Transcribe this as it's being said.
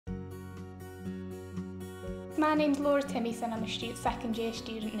My name's Laura Timmis and I'm a second year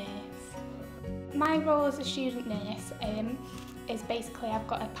student nurse. My role as a student nurse is basically I've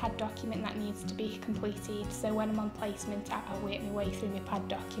got a PAD document that needs to be completed, so when I'm on placement I work my way through my PAD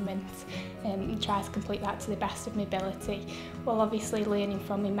document and try to complete that to the best of my ability, while obviously learning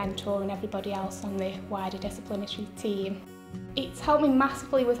from my mentor and everybody else on the wider disciplinary team. It's helped me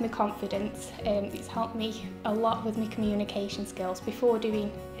massively with my confidence, it's helped me a lot with my communication skills. Before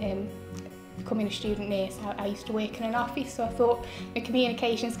becoming a student nurse, I used to work in an office, so I thought my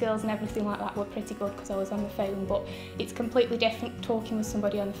communication skills and everything like that were pretty good because I was on the phone, but it's completely different talking with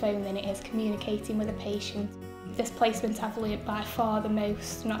somebody on the phone than it is communicating with a patient. This placement I've learnt by far the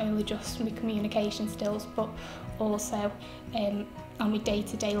most, not only just my communication skills but also on my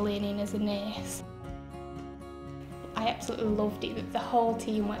day-to-day learning as a nurse. I absolutely loved it. The whole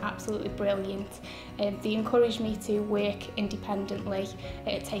team were absolutely brilliant. They encouraged me to work independently,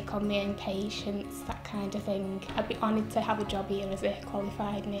 take on my own patients, that kind of thing. I'd be honoured to have a job here as a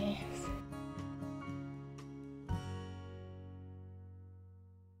qualified nurse.